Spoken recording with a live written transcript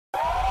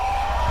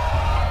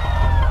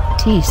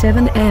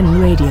T7M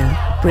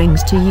Radio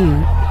brings to you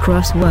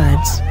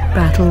Crosswords,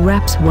 Battle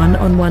Rap's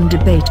one-on-one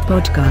debate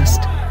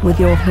podcast, with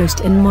your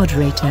host and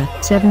moderator,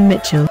 Seven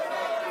Mitchell.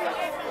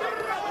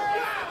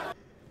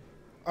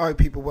 Alright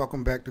people,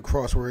 welcome back to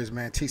Crosswords,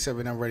 man.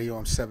 T7M Radio,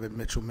 I'm Seven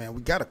Mitchell, man.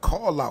 We got a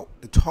call out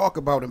to talk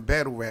about in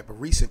battle rap, a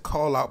recent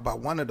call out by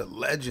one of the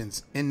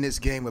legends in this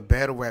game of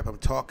battle rap. I'm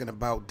talking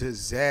about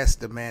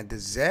Dizaster, man.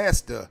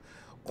 Dizaster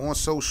on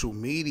social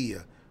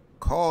media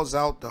calls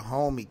out the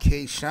homie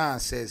K-Shine,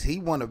 says he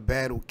want to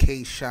battle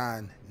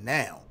K-Shine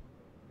now.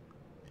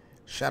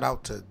 Shout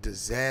out to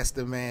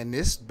Dizaster, man.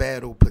 This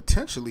battle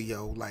potentially,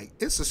 like,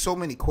 it's so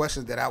many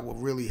questions that I would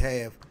really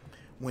have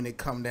when it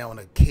come down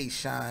to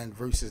K-Shine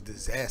versus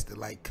Dizaster.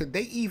 Like, could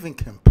they even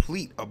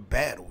complete a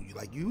battle?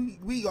 Like,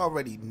 we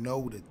already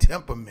know the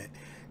temperament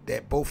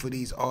that both of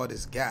these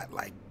artists got.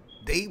 Like,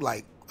 they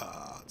like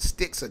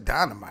sticks of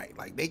dynamite.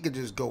 Like, they could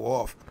just go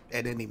off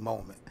at any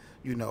moment,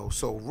 you know.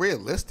 So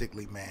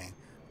realistically, man,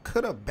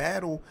 could a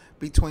battle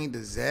between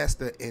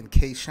Dizaster and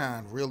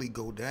K-Shine really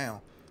go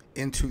down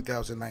in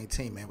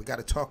 2019, man? We got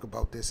to talk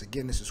about this.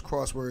 Again, this is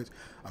Crosswords.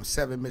 I'm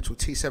Seven Mitchell,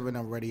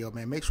 T7M Radio,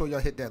 man. Make sure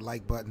y'all hit that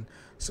like button,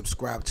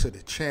 subscribe to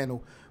the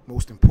channel.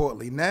 Most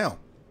importantly, now,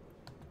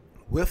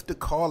 with the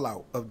call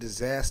out of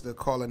Dizaster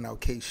calling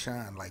out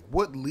K-Shine, like,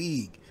 what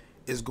league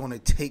is going to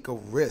take a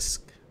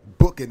risk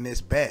booking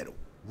this battle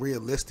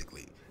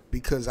realistically?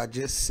 Because I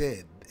just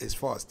said, as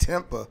far as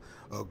temper,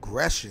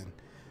 aggression,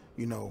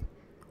 you know,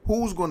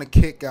 who's going to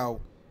kick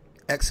out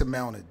X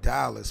amount of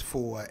dollars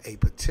for a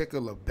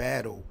particular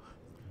battle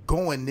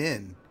going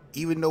in,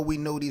 even though we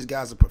know these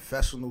guys are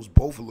professionals,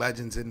 both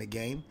legends in the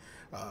game.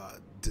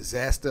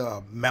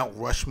 Dizaster, Mount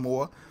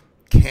Rushmore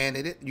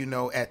candidate, you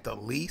know, at the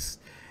least.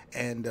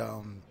 And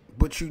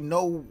but you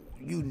know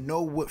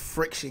what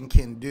friction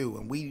can do,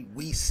 and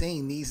we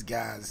seen these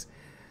guys.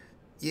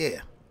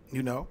 Yeah,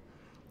 you know,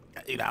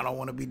 I don't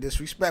want to be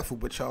disrespectful,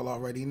 but y'all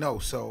already know.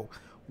 So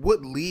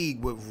what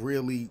league would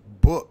really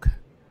book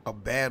a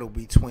battle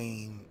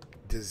between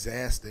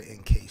Dizaster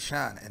and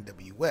K-Shine and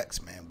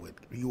WX, man? Would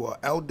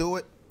URL do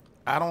it?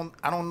 I don't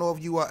know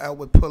if URL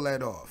would pull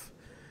that off.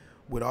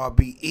 Would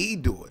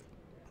RBE do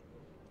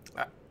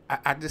it?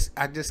 I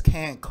just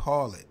can't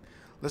call it.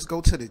 Let's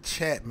go to the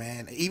chat,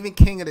 man. Even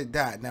King of the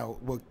Dot. Now,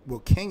 will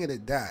King of the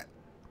Dot,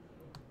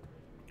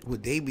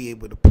 would they be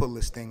able to pull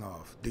this thing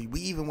off? Do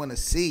we even want to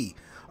see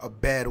a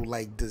battle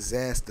like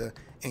Dizaster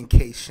and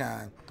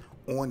K-Shine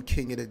on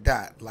King of the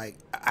Dot? Like,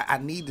 I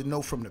need to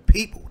know from the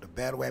people, the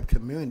battle rap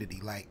community,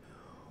 like,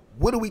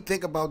 what do we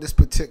think about this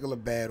particular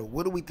battle?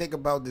 What do we think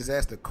about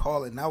Dizaster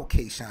calling out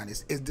K-Shine?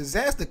 Is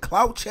Dizaster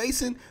clout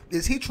chasing?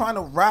 Is he trying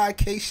to ride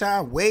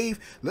K-Shine wave?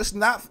 Let's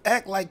not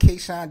act like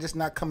K-Shine just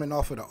not coming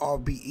off of the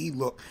RBE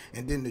look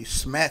and then the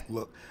smack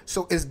look.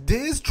 So is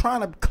Diz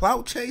trying to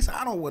clout chase?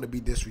 I don't want to be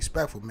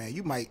disrespectful, man.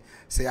 You might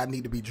say I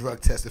need to be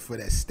drug tested for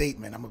that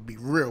statement. I'm going to be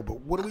real,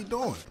 but what are we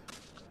doing?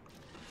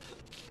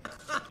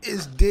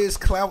 Is Diz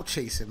clout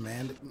chasing,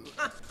 man?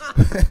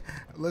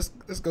 let's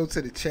go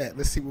to the chat.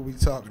 Let's see what we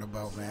talking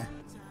about, man.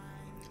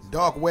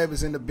 Dark Web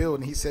is in the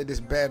building. He said this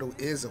battle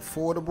is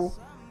affordable.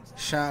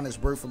 Shine is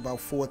worth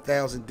about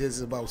 4,000. Diz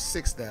is about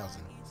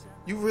 6,000.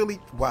 You really?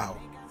 Wow.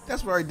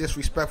 That's very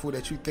disrespectful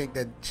that you think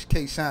that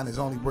K-Shine is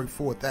only worth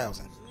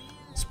 4,000.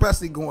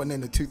 Especially going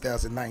into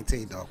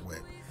 2019, Dark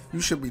Web. You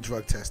should be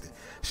drug tested.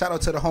 Shout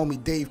out to the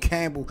homie Dave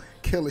Campbell.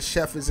 Killer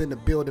Chef is in the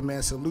building,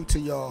 man. Salute to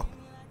y'all.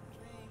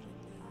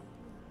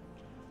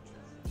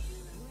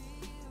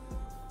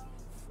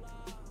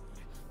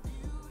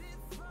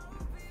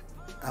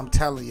 I'm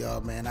telling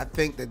y'all, man, I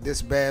think that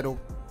this battle,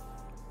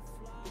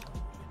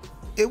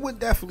 it would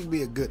definitely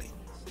be a goodie.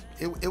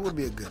 It would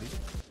be a goodie.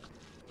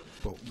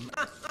 But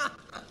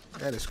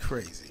that is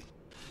crazy.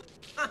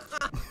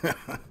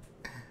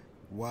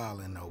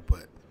 Wildin' though,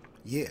 but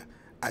yeah,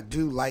 I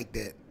do like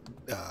that.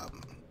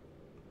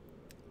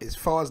 As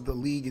far as the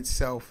league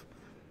itself,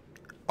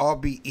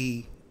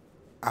 RBE,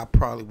 I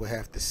probably would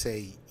have to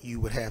say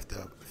you would have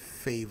to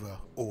favor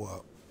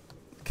or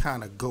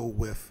kind of go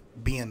with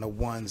being the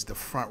ones, the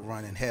front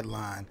running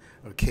headline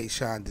of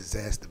K-Shine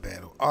Dizaster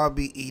battle.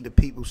 RBE, the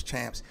people's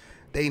champs,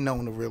 they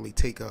known to really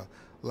take a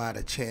lot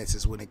of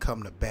chances when it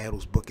come to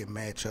battles, booking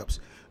matchups.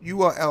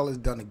 URL has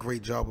done a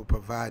great job of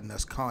providing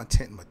us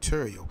content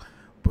material,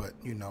 but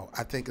you know,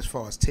 I think as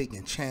far as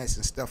taking chances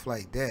and stuff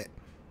like that,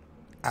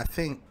 I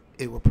think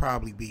it would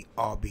probably be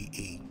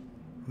RBE.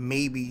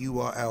 Maybe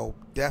URL,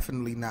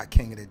 definitely not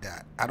King of the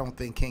Dot. I don't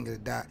think King of the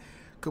Dot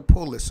could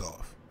pull this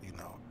off. You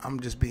know, I'm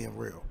just being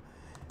real.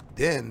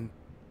 Then,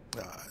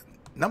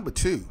 number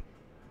two,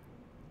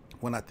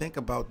 when I think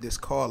about this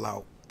call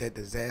out that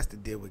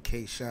Dizaster did with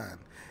K-Shine,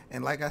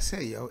 and like I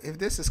say, yo, if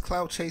this is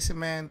clout chasing,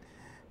 man,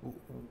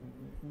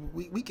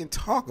 we can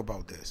talk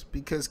about this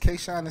because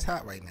K-Shine is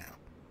hot right now.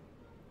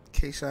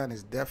 K-Shine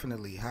is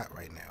definitely hot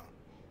right now.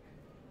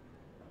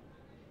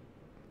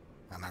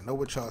 And I know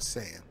what y'all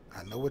saying.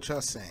 I know what y'all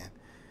saying.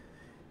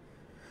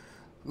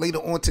 Later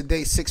on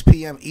today, 6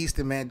 p.m.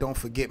 Eastern, man, don't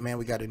forget, man,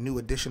 we got a new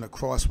edition of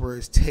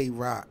Crosswords. Tay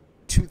Rock,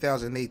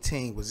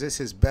 2018, was this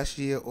his best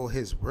year or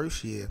his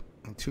worst year?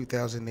 in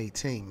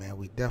 2018, man.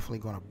 We definitely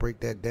going to break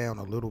that down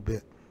a little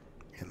bit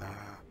and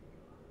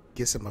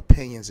get some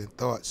opinions and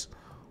thoughts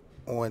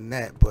on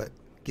that. But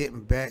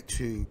getting back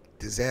to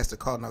Dizaster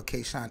calling out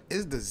K-Shine,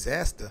 is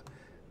Dizaster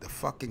the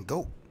fucking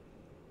GOAT?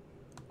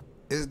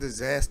 Is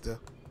Dizaster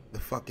the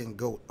fucking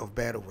GOAT of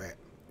battle rap?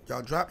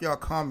 Y'all drop y'all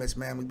comments,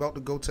 man. We about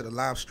to go to the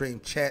live stream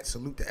chat.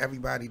 Salute to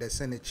everybody that's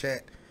in the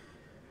chat.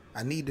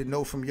 I need to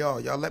know from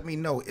y'all. Y'all let me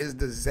know. Is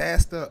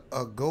Dizaster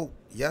a GOAT?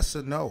 Yes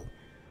or no?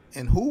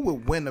 And who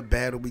would win a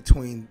battle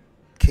between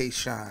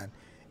K-Shine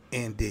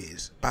and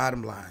Diz?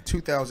 Bottom line,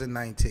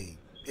 2019.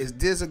 Is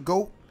Diz a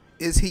GOAT?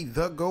 Is he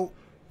the GOAT?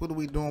 What are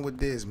we doing with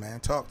Diz,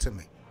 man? Talk to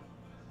me.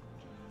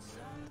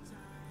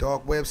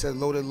 Dark Web says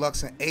Loaded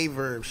Lux and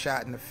Averb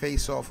shot in the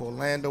face off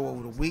Orlando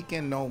over the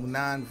weekend. No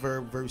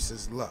non-verb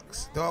versus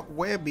Lux. Dark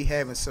Web be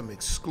having some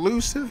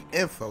exclusive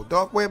info.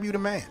 Dark Web, you the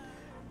man.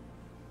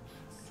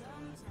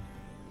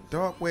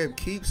 Dark Web,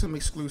 keep some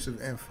exclusive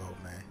info,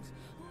 man.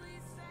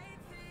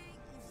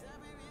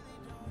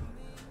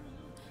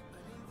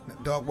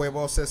 Dark Web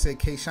also said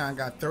K-Shine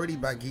got 30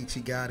 by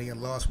Geechee Gotti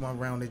and lost one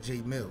round to J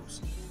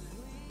Mills.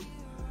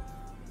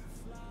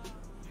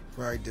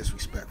 Very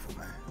disrespectful,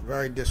 man.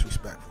 Very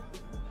disrespectful.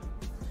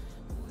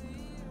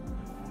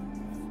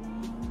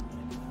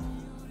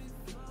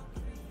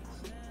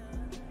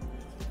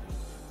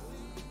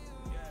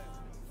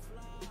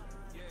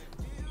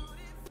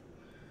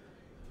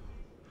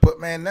 But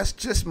man, that's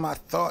just my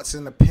thoughts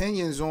and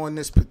opinions on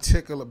this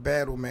particular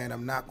battle, man.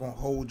 I'm not gonna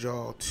hold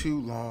y'all too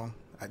long.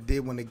 I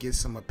did want to get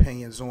some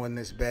opinions on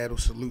this battle.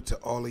 Salute to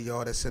all of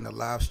y'all that's in the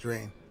live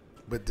stream.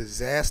 But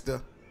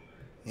Dizaster,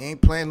 he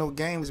ain't playing no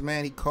games,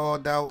 man. He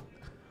called out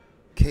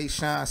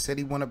K-Shine, said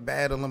he want to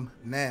battle him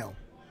now.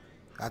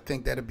 I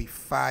think that'll be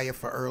fire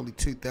for early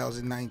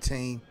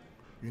 2019.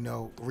 You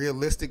know,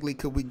 realistically,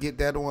 could we get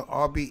that on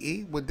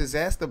RBE? Would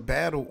Dizaster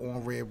battle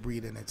on Red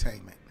Breed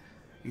Entertainment?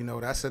 You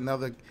know, that's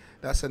another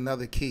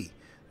key.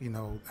 You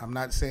know, I'm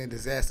not saying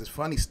Dizaster's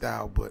funny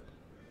style, but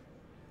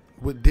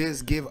would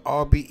Diz give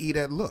RBE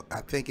that look?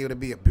 I think it would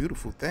be a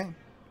beautiful thing.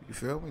 You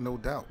feel me? No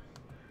doubt.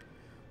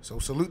 So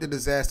salute to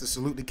Dizaster,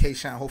 salute to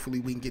K-Shine. Hopefully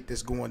we can get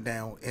this going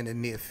down in the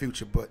near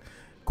future. But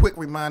quick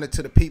reminder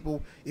to the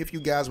people, if you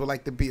guys would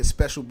like to be a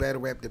special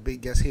battle rap debate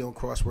guest here on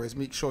Crosswords,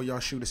 make sure y'all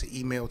shoot us an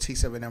email,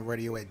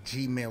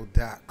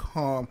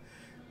 t7mradio@gmail.com.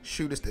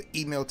 Shoot us the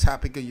email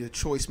topic of your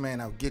choice,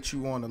 man. I'll get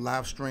you on the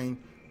live stream.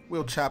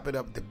 We'll chop it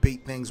up,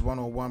 debate things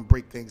one-on-one,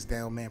 break things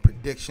down, man.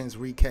 Predictions,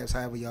 recaps,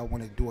 however y'all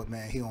want to do it,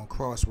 man, here on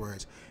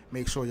Crosswords.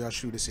 Make sure y'all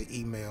shoot us an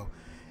email,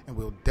 and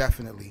we'll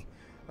definitely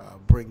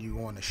bring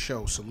you on the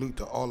show. Salute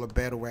to all the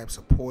battle rap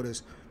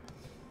supporters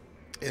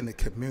in the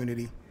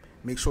community.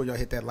 Make sure y'all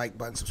hit that like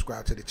button,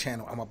 subscribe to the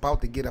channel. I'm about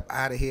to get up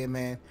out of here,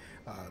 man.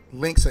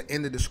 Links are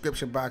in the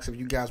description box if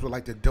you guys would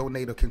like to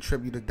donate or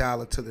contribute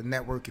 $1 to the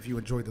network if you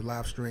enjoyed the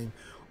live stream.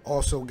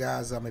 Also,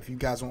 guys, if you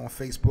guys are on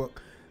Facebook,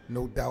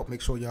 no doubt,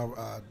 make sure y'all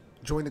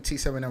join the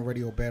T7M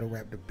Radio Battle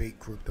Rap Debate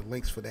Group. The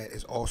links for that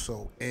is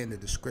also in the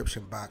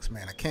description box,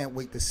 man. I can't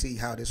wait to see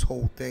how this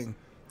whole thing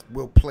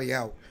will play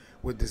out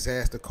with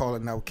Dizaster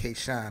calling out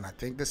K-Shine. I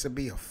think this will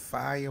be a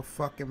fire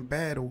fucking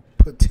battle,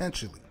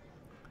 potentially.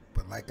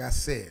 But like I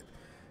said,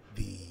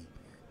 the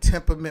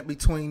temperament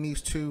between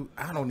these two,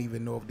 I don't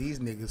even know if these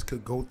niggas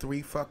could go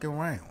 3 fucking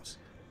rounds.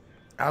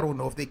 I don't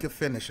know if they could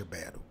finish a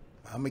battle.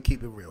 I'm going to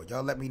keep it real.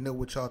 Y'all let me know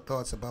what y'all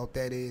thoughts about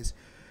that is.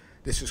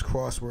 This is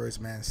Crosswords,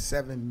 man.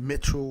 7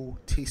 Mitchell,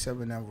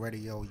 T7M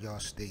Radio. Y'all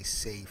stay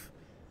safe.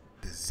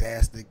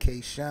 Dizaster,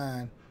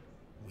 K-Shine.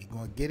 We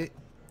gonna get it.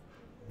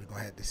 We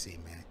gonna have to see,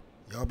 man.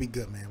 Y'all be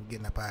good, man. We're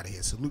getting up out of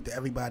here. Salute to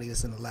everybody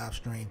that's in the live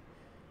stream.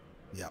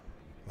 Yep.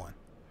 1.